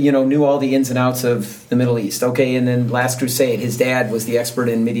out assistance. and knew all the ins and outs of the Middle East. Okay, and then Last Crusade, his dad was the expert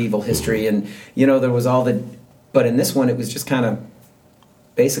in medieval history, and there was all the. But in this one, it was just kind of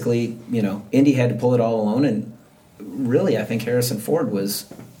basically Indy had to pull it all alone, and really, I think Harrison Ford was.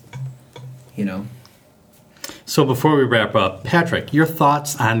 So before we wrap up, Patrick, your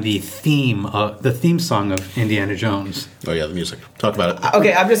thoughts on the theme song of Indiana Jones? Oh yeah, the music. Talk about it.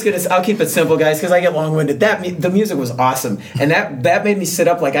 Okay, I'll keep it simple, guys, because I get long-winded. The music was awesome, and that made me sit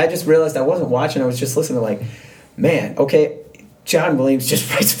up. Like I just realized I wasn't watching; I was just listening. Like, man, okay, John Williams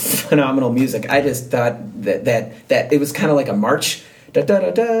just writes phenomenal music. I just thought that it was kind of like a march. Da, da,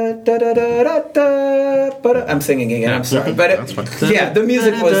 da, da, da, da, da, da, da. I'm singing again. I'm sorry, but That's fine. the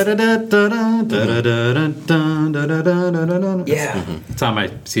music was. Yeah. It's on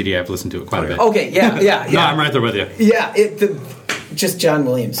my CD. I've listened to it quite a bit. Okay. Yeah. No, I'm right there with you. Yeah. Just John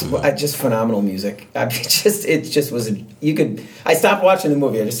Williams. Just phenomenal music. I mean, it just was. I stopped watching the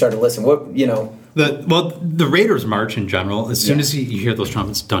movie. I just started listening. The Raiders march in general. As soon as you hear those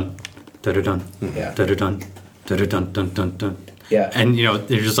trumpets, dun, da da dun, Yeah. da da dun, da da dun, dun dun dun. Yeah. And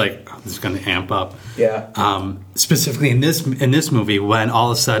they're just like, oh, this is going to amp up. Yeah. Specifically in this movie, when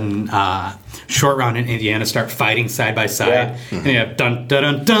all of a sudden Short Round and Indiana start fighting side by side, Yeah. and you have dun dun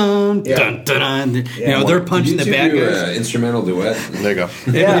dun dun Yeah. dun dun dun. Yeah. They're punching the bad do guys. instrumental duet. There you go.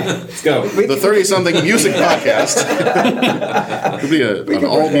 Yeah. Let's go. The 30-something music podcast. Could be an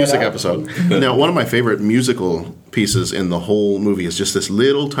all-music episode. Now, one of my favorite musical pieces in the whole movie is just this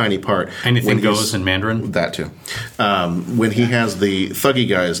little tiny part. Anything when he's- goes in Mandarin. That too. When he has the thuggy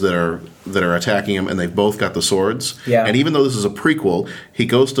guys that are attacking him, and they've both got the swords. Yeah. And even though this is a prequel, he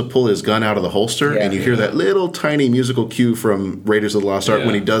goes to pull his gun out of the holster, Yeah. and you hear that little tiny musical cue from Raiders of the Lost Ark. Yeah.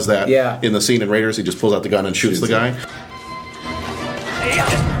 When he does that Yeah. in the scene in Raiders, he just pulls out the gun and shoots the guy.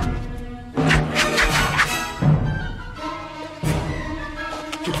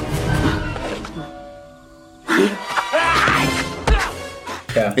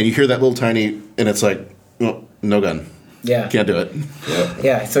 Yeah. And you hear that little tiny, and it's like, oh, no gun. Yeah. Can't do it.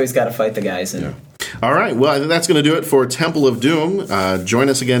 Yeah. So he's got to fight the guys. And All right. Well, I think that's going to do it for Temple of Doom. Join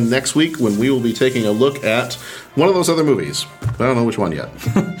us again next week when we will be taking a look at one of those other movies. I don't know which one yet.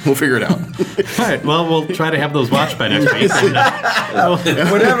 We'll figure it out. All right. Well, we'll try to have those watched by next week.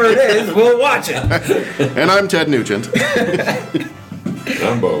 whatever it is, we'll watch it. And I'm Ted Nugent.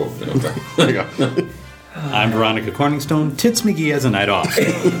 Dumbo. There you go. I'm Veronica Corningstone. Tits McGee has a night off.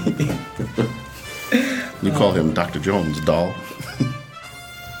 You call him Dr. Jones, doll.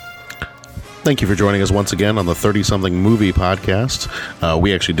 Thank you for joining us once again on the 30-something movie podcast.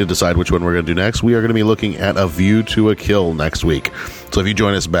 We actually did decide which one we're going to do next. We are going to be looking at A View to a Kill next week. So if you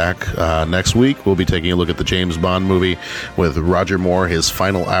join us back next week, we'll be taking a look at the James Bond movie with Roger Moore, his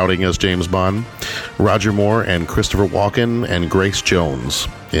final outing as James Bond. Roger Moore and Christopher Walken and Grace Jones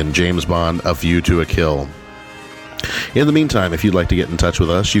in James Bond, A View to a Kill. In the meantime, if you'd like to get in touch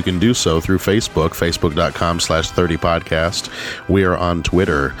with us, you can do so through Facebook, facebook.com/30podcast. We are on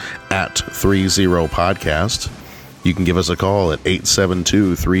Twitter at 30podcast. You can give us a call at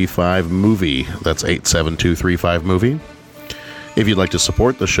 872-35-MOVIE. That's 872-35-MOVIE. If you'd like to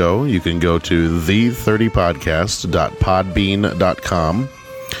support the show, you can go to the30podcast.podbean.com.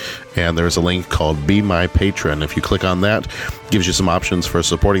 And there's a link called Be My Patron. If you click on that, it gives you some options for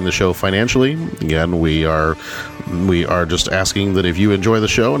supporting the show financially. Again, we are just asking that if you enjoy the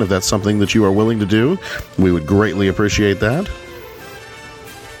show and if that's something that you are willing to do, we would greatly appreciate that.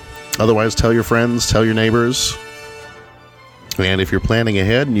 Otherwise, tell your friends, tell your neighbors. And if you're planning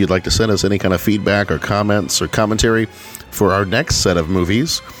ahead and you'd like to send us any kind of feedback or comments or commentary for our next set of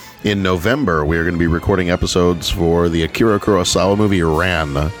movies, in November, we are going to be recording episodes for the Akira Kurosawa movie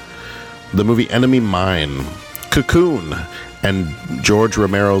Ran, the movie Enemy Mine, Cocoon, and George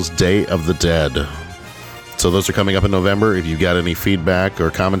Romero's Day of the Dead. So those are coming up in November. If you've got any feedback or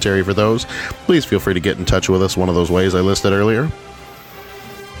commentary for those, please feel free to get in touch with us one of those ways I listed earlier.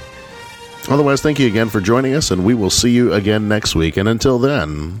 Otherwise, thank you again for joining us, and we will see you again next week. And until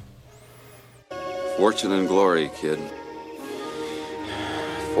then... Fortune and glory, kid.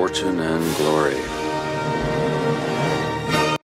 Fortune and glory.